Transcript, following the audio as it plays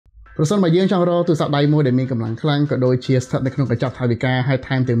ប្រសិនបើយើងចង់រកទូរស័ព្ទដៃមួយដែលមានកម្លាំងខ្លាំងក៏ដូចជាស្ថិតនៅក្នុងកញ្ចប់ថវិកាហើយ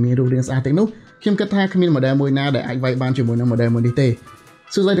ថែមទាំងមានរូបរាងស្អាតទាំងនោះខ្ញុំគិតថាគ្មាន model មួយណាដែលអាចវាយបានជាមួយនឹង model មួយនេះទេ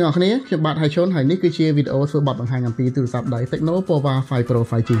សួស្តីទាំងអស់គ្នាខ្ញុំបាទហៃឈុនហើយនេះគឺជាវីដេអូធ្វើបទបង្ហាញអំពីទូរស័ព្ទដៃ Tecno Pova 5 Pro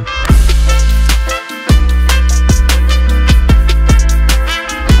 5G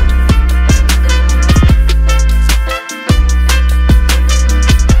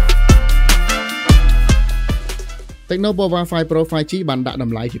Tecno Pova 5 Pro 5G បានដាក់ត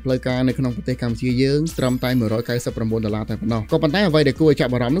ម្លៃជាផ្លូវការនៅក្នុងប្រទេសកម្ពុជាយើងត្រឹមតែ$199តែប៉ុណ្ណោះក៏ប៉ុន្តែអ្វីដែលគួរឲ្យចា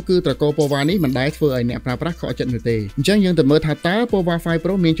ប់អារម្មណ៍នោះគឺត្រកូល Pova នេះមិនដែលធ្វើឲ្យអ្នកប្រើប្រាស់ខកចិត្តនោះទេអញ្ចឹងយើងទៅមើលថាតើ Pova 5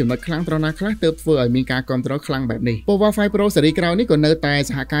 Pro មានចំណុចខ្លាំងត្រង់ណាខ្លះទើបធ្វើឲ្យមានការគាំទ្រខ្លាំងបែបនេះ Pova 5 Pro ស៊េរីក្រោយនេះក៏នៅតែ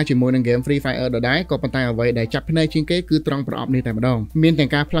សហការជាមួយនឹង game Free Fire ដដែលក៏ប៉ុន្តែអ្វីដែលចាប់ភ្នែកជាងគេគឺត្រង់ប្រអប់នេះតែម្ដងមានទាំ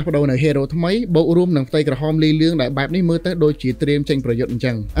ងការផ្លាស់ប្ដូរនៅ hero ថ្មីបូករួមនឹងផ្ទៃក្រហមលីលឿងដែលបែបនេះមើលទៅដូចជាត្រៀមចេញប្រយុទ្ធអញ្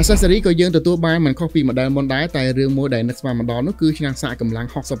ចឹង accessory ក៏យើងទទួលបានមិនខុសពី model មុនដែរតែរឿងមួយដែលនឹកស្មានម្ដងនោះគឺឆ្នាំងសាកកម្លាំង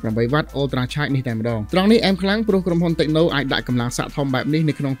68 វ៉ាត់ Ultra Charge នេះតែម្ដងត្រង់នេះអែមខ្លាំងព្រោះក្រុមហ៊ុន Tecno អាចដាក់កម្លាំងសាកធំបែបនេះ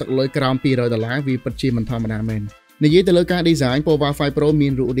នៅក្នុងទឹកលុយក្រោម$200វាពិតជាមិនធម្មតាមែននិយាយទៅលើការ design Pova 5 Pro មា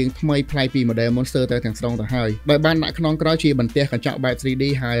នរូបរាងថ្មីប្លែកពី model មុនស្ទើរតែទាំងស្រុងទៅហើយដោយបានដាក់ខ្នងក្រោយជាបន្ទះកញ្ចក់បែប 3D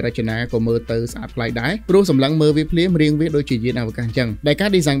ហើយរចនាក៏មើលទៅស្អាតប្លែកដែរព្រោះសម្លឹងមើលវាភ្លាមរាងវាដូចជាយានអវកាសអញ្ចឹងដែលការ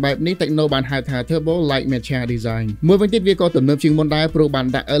design បែបនេះ Tecno បានហៅថា Turbo Light Mecha Design មួយវិញទៀតវាក៏ទំនើបជាងមុនដែរព្រោះបាន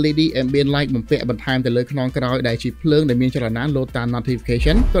ដាក់ LED ambient light បំពាក់បន្ថែមទៅលើខ្នងក្រោយដែលជាភ្លើងដែលមានចលនាលោតតាម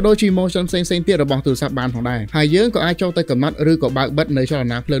notification ក៏ដូចជា motion ផ្សេងៗទៀតរបស់ទូរស័ព្ទបានផងដែរហើយយើងក៏អាចចូលទៅកំណត់ឬក៏បើកបិទនៅចល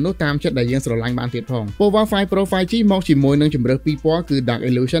នាភ្លើងនោះតាមចិត្តដែលយើងស្រឡាញ់បានទៀតផង Pova 5 Pro 5G មកជាមួយនឹងជម្រើសពីរពណ៌គឺ Dark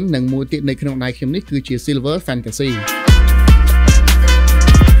Illusion និងមួយទៀតនៅក្នុងដៃខ្ញុំនេះគឺជា Silver Fantasy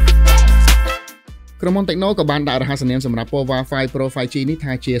ក្រុមហ៊ុន Tecno ក៏បានដាក់រហស្សនាមសម្រាប់ Pova 5 Pro 5G នេះ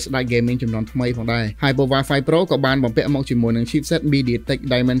ថាជាស្ដេច gaming ចំនួនថ្មីផងដែរហើយ Pova 5 Pro ក៏បានបំពាក់មកជាមួយនឹង chipset MediaTek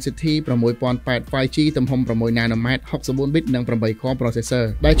Dimensity 6008 5G ទំហំ6 nanometer 64 bit និង 8 core processor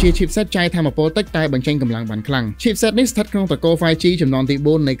ដែលជា chipset ចាយថាមពលតិចតែបញ្ចេញកម្លាំងបានខ្លាំង chipset នេះស្ថិតក្នុងត្រកូល 5G ចំនួនទី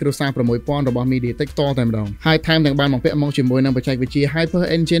4នៃគ្រួសារ6000របស់ MediaTek តតែម្ដងហើយថែមទាំងបានបំពាក់មកជាមួយនឹងបច្ចេកវិទ្យា Hyper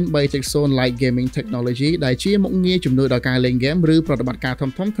Engine 3.0 Light Gaming Technology ដែលជាមុខងារជំនួយដល់ការលេង game ឬប្រតិបត្តិការធំ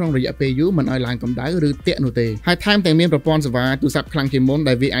ៗក្នុងរយៈពេលយូរមិនឲ្យឡើងកម្ដៅឬតាក់នោះទេហើយថែមទាំងមានប្រព័ន្ធសេវាទូរស័ព្ទខ្លាំងជាងមុន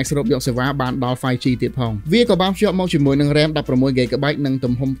ដែលវាអាចស្រូបយកសេវាបានដល់ 5G ទៀតផងវាក៏បានភ្ជាប់មកជាមួយនឹង RAM 16GB និង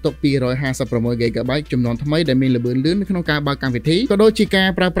ទំហំផ្ទុក 256GB ចំនួនថ្មីដែលមានល្បឿនលឿននៅក្នុងការបើកកម្មវិធីក៏ដូចជាការ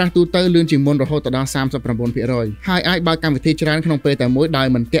ប្រើប្រាស់ទូទៅលឿនជាងមុនរហូតដល់ 39% ហើយអាចបើកកម្មវិធីច្រើនក្នុងពេលតែមួយដោយ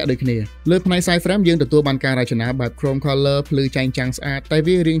មិនតាក់ដូចគ្នាលើផ្នែក side frame យើងទទួលបានការរចនាបែប Chrome Color ភ្លឺចែងចាំងស្អាតតែ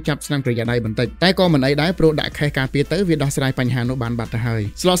វារាងចាប់ស្នាំប្រយ័ត្នដៃបន្តិចតែក៏មិនអីដែរព្រោះដាក់ខេសការពារទៅវាដោះស្រាយបញ្ហានោះបានបាត់ទៅហើយ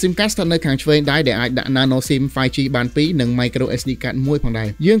slot SIM card ស្ថិតនៅខាងឆ្វេងដៃដែលអាចដាក់ Nano SIM 5G បាន2និង Micro SD card 1ផងដែរ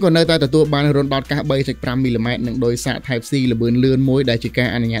យើងក៏នៅតែទទួលបានរន្ធដតកាស 3.5 mm និងដោយសារ Type C ល្បឿនលឿនមួយដែលជាការ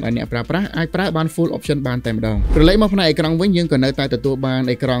អនុញ្ញាតឲ្យអ្នកប្រើប្រាស់អាចប្រើបាន Full Option បានតែម្ដងក្រឡេកមកផ្នែកអេក្រង់វិញយើងក៏នៅតែទទួលបាន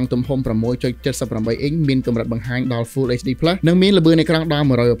អេក្រង់ទំហំ 6.78 inch មានកម្រិតបង្ហាញដល់ Full HD+ និងមានល្បឿនអេក្រង់ដល់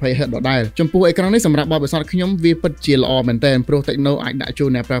 120Hz ដដែលចំពោះអេក្រង់នេះសម្រាប់បទពិសោធន៍ខ្ញុំវាពិតជាល្អមែនទែនព្រោះ Tecno អាចដាក់ជូន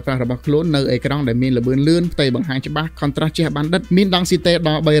អ្នកប្រើប្រាស់របស់ខ្លួននៅអេក្រង់ដែលមានល្បឿនលឿនផ្ទៃបង្ហាញច្បាស់ Contrast ជះបានដិតមាន Density ដ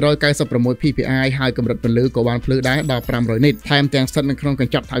ល់ 396 ppi ហើយកម្រិតពន្លឺក៏បានភ្លឺដែរដល់500 nit ថែមទាំងស្ថិតនៅក្នុងក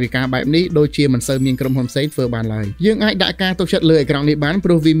ញ្ចក់ថវិកាបែបនេះដូចជាមិនសូវមានក្រុមហ៊ុនផ្សេងធ្វើបានឡើយយើងអាចដាក់ការទុកចិត្តលើអេក្រង់នេះបានព្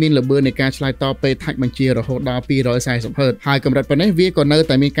រោះវាមានល្បឿននៃការឆ្លើយតបពេលថាច់បញ្ជារហូតដល់ 240Hz ហើយកម្រិតប៉ុណ្ណេះវាក៏នៅ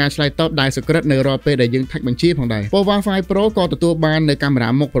តែមានការឆ្លើយតបដែលសុក្រិតនៅរាល់ពេលដែលយើងថាច់បញ្ជាផងដែរ Pova 5 Pro ក៏ទទួលបាននៅកាមេរ៉ា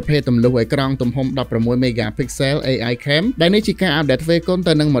មុខប្រភេទទម្លុះអេក្រង់ទំហំ 16 megapixel AI cam ដែលនេះជាការអាប់ដេតទ្វេគុណ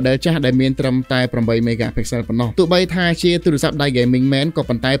ទៅនឹង model ចាស់ដែលមានត្រឹមតែ 8 megapixel ប៉ុណ្ណោះទោះបីថាជាទូរស័ព្ទដៃ gaming មែនក៏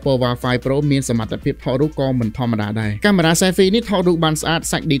ប៉ុន្តែ Pova 5 Pro មានសមត្ថភាពថតរូបក៏មិនធម្មតាដែរកាមេរ៉ា selfie នេះថតរូបបានស្អាត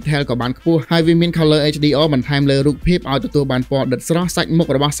សាច់ detail ក៏បានខ្ពស់ហើយវាមាន color HDR បន្ថែមលើរូបភាពឲ្យទទួលបានពណ៌ដិតស្រស់សាច់មុខ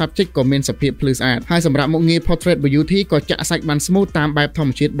របស់ subject ក៏មានសភាពភ្លឺស្អាតហើយសម្រាប់មុខងារ portrait beauty ក៏ចាក់សាច់បាន smooth តាមបែបធម្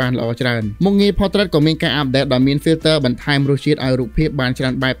មជាតិបានល្អច្រើនមុខងារ portrait ក៏មានការអាប់ដេតដោយមាន filter បន្ថែមរសជាតិឲ្យរូបភាពបានច្រើ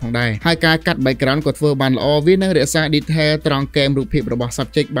នបែបផងដែរហើយការកាត់ background ក៏ធ្វើបានល្អវានឹងរក្សា detail ត្រង់កែមរូបភាពរបស់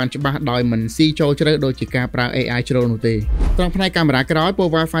subject បានច្បាស់ដោយមិនស៊ីចូលជ្រៅដូចជាការប្រើ AI ជ្រុលនោះទេត្រង់ផ្នែកកាមេរ៉ាក្រោយ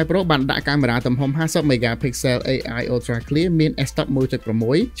Pova 5 Pro បានដាក់កាមេរ៉ាទំហំ 50 megapixel AI Ultra Clear មាន f/stop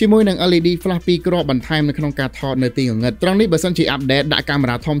 1.6 ជាមួយនឹង LED flash 2គ្រាប់បន្ថែមនៅក្នុងការថតនៅទីងងឹតត្រង់នេះបើសិនជាអាប់ដេតដាក់កាមេ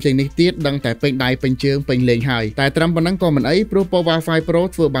រ៉ាធំជាងនេះទៀតដឹងតែពេញដៃពេញជើងពេញលេងហើយតែត្រឹមប៉ុណ្ណឹងក៏មិនអីព្រោះ Pova 5 Pro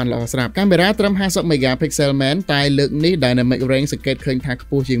ធ្វើបានល្អស្រាប់កាមេរ៉ាត្រឹម50 megapixel មែនតែលើកនេះ Dynamic Range សង្កេតឃើញថាខ្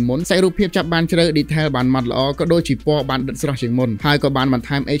ពស់ជាងមុនសាច់រូបភាពចាប់បានជ្រៅ detail បានម៉ត់ល្អក៏ដូចជាពណ៌បានដិតស្រស់ជាងមុនហើយក៏បានបន្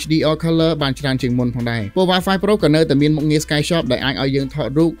ថែម HDR color បានច្រើនជាងមុនផងដែរ Pova 5 Pro ក៏នៅតែមានមុខងារ Sky Shot ដែលអាចឲ្យយើងថត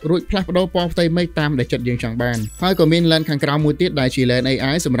រូបរួចផ្លាស់ប្ដូរពណ៌ផ្ទៃ ផ្ទៃមេឃតាមដែលចិត្តយើងចង់បានហើយក៏មាន lens ខាងក្រោមមួយទៀតដែលជា lens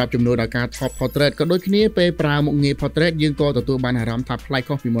AI សម្រាប់ជំនួយដល់ការថត portrait ក៏ដូចគ្នាពេលប្រើមុខងារ portrait យើងក៏ទទួលបានអារម្មណ៍ថាប្លែក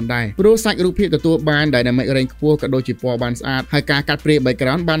ខុសពីមុនដែរព្រោះសាច់រូបភាពទទួលបាន dynamic range ខ្ពស់ក៏ដូចជាពណ៌បានស្អាតហើយការកាត់ព្រា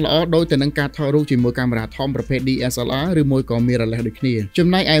background បានល្អដូចទៅនឹងការថតរូបជាមួយកាមេរ៉ាធំប្រភេទ DSLR ឬមួយក៏ mirrorless ដូចគ្នាចំ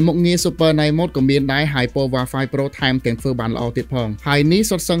ណែកឯមុខងារ Super Night Mode ក៏មានដែរហើយ Pova 5 Pro ថែមទាំងធ្វើបានល្អទៀតផងហើយនេះ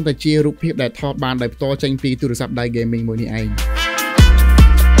សុទ្ធសឹងតែជារូបភាពដែលថតបានដោយផ្ទាល់ចេញពីទូរស័ព្ទដៃ gaming មួយនេះឯង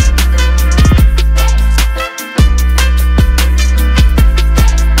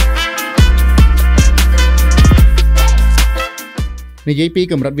និយាយពី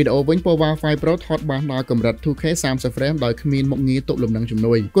កម្រិតវីដេអូវិញ Pova 5 Pro ថតបានដល់កម្រិត 2K 30 frame ដោយគ្មានមុខងារទប់លំនឹងជំ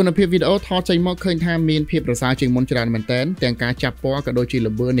នួយគុណភាពវីដេអូថតចេញមកឃើញថាមានភាពប្រសើរជាងមុនច្រើនមែនទែនទាំងការចាប់ពណ៌ក៏ដូចជា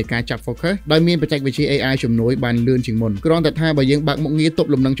ល្បឿននៃការចាប់ focus ដោយមានបច្ចេកវិទ្យា AI ជំនួយបានលឿនជាងមុនគ្រាន់តែថាបើយើងបើកមុខងារទប់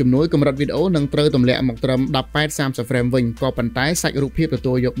លំនឹងជំនួយកម្រិតវីដេអូនឹងត្រូវទម្លាក់មកត្រឹម 18-30 frame វិញក៏ប៉ុន្តែសាច់រូបភាពទ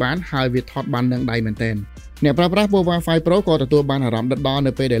ទួលយកបានហើយវាថតបាននឹងដៃមែនទែន អ្នកប្រើប្រាស់ Pova 5 Pro ក៏ទទួលបានអារម្មណ៍ដិតដល់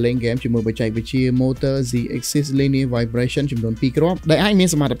នៅពេលដែលលេងហ្គេមជាមួយបច្ចេកវិទ្យា Motor Z-axis linear vibration ចំនួន 2 គ្រាប់ដែលអាចមាន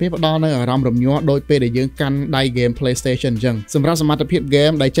សមត្ថភាពផ្ដល់នូវអារម្មណ៍រំញ័រដូចពេលដែលយើងកាន់ដៃហ្គេម PlayStation អញ្ចឹងសម្រាប់សមត្ថភាពហ្គេ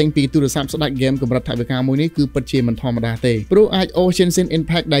មដែលចេញពីទូរស័ព្ទស្ដាច់ហ្គេមកម្រិតថវិកាមួយនេះគឺពិតជាមិនធម្មតាទេព្រោះអាច Ocean Sin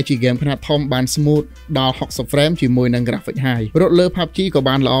Impact ដែលជាហ្គេមខ្នាតធំបាន smooth ដល់ 60 frame ជាមួយនឹង graphic high រត់លើ PUBG ក៏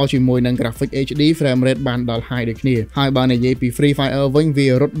បានល្អជាមួយនឹង graphic HD frame rate បានដល់ high ដូចគ្នាហើយបើនិយាយពី Free Fire វិញវា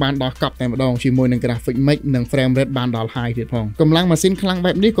រត់បានដល់កប់តែម្ដងជាមួយនឹង graphic mix និង frame rate បានដល់ high ទៀតផងកម្លាំងម៉ាស៊ីនខ្លាំង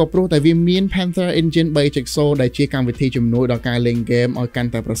បែបនេះក៏ព្រោះតែវាមាន Panther Engine 3.0 ដែលជាកម្មវិធីជំនួយដល់ការលេងហ្គេមឲ្យកាន់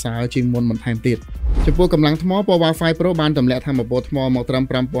តែប្រសើរជាងមុនបន្ថែមទៀតចំពោះកម្លាំងថ្ម Pova 5 Pro បានទម្លាក់ថាមពលថ្មមកត្រឹម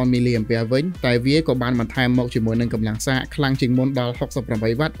 5000 mAh វិញតែវាក៏បានបន្ថែមមកជាមួយនឹងកម្លាំងសាកខ្លាំងជាងមុនដល់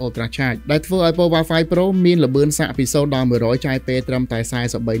 68W Ultra Charge ដែលធ្វើឲ្យ Pova 5 Pro មានល្បឿនសាកពី0ដល់100ចាយពេលត្រឹមតែ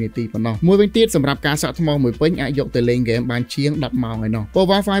43នាទីប៉ុណ្ណោះមួយវិញទៀតសម្រាប់ការសាកថ្មមួយពេញអាចយកទៅលេងហ្គេមបានជាង10ម៉ោងឯណោះ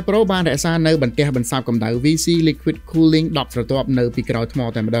Pova 5 Pro បានរក្សានៅបន្ទះបន្សាបកម្ដៅ VC Liquid Cooling 10 ស្រទាប់នៅពីក្រោយថ្ម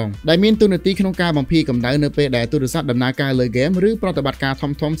តែម្ដងដែលមានតួនាទីក្នុងការបំភាយកម្ដៅនៅពេលដែលទូរស័ព្ទដំណើរការលើហ្គេមឬប្រតិបត្តិការ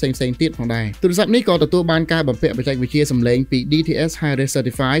ធំៗផ្សេងៗទៀតផងដែរទូរស័ព្ទនេះក៏ទទួលបានការបំពាក់បច្ចេកវិទ្យាសំឡេងពី DTS High-Res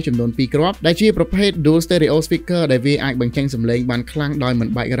Certified ចំនួន 2 គ្រាប់ដែលជាប្រភេទ Dual Stereo Speaker ដែលវាអាចបញ្ចេញសំឡេងបានខ្លាំងដោយមិន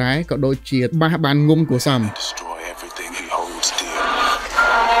បែករ៉ែក៏ដូចជាបាសបានងុំគួរសម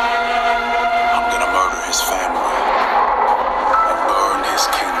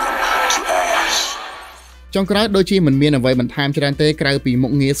ចុងក្រោយដូចជាមិនមានអ្វីបន្ថែមច្រើនទេក្រៅពីមុ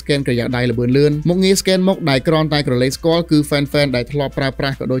ខងារ scan ក្រយៅដៃល្បឿនលឿនមុខងារ scan មុខដែលគ្រាន់តែក្រឡេកស្គាល់គឺ fan ដែលធ្លាប់ប្រើប្រា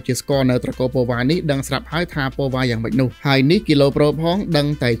ស់ក៏ដូចជាស្គាល់នៅត្រកូល Pova នេះដឹងស្រាប់ហើយថា Pova យ៉ាងម៉េចនោះហើយនេះ Kilo Pro ផងដឹង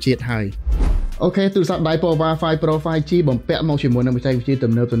តែជាតិហើយអូខេទូរស័ព្ទដៃ Pova 5 Pro 5G បំពាក់មកជាមួយនឹងបច្ចេកវិទ្យា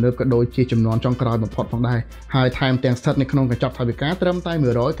ទំនើបក៏ដូចជាចំនួនចុងក្រោយបំផុតផងដែរហើយថែមទាំងស្ថិតនៅក្នុងកញ្ចប់ថវិកាត្រឹមតែ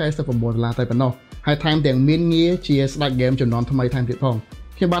$199តែប៉ុណ្ណោះហើយថែមទាំងមានងារជាស្ដាច់ហ្គេមចំនួនថ្មីថែមទៀតផង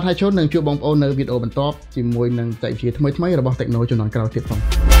ខ្ញុំបាទហើយជូននឹងជួបបងប្អូននៅវីដេអូបន្ទាប់ជាមួយនឹងបច្ចេកវិទ្យាថ្មីៗរបស់ Tecno ជំនាន់ក្រោយទៀតផង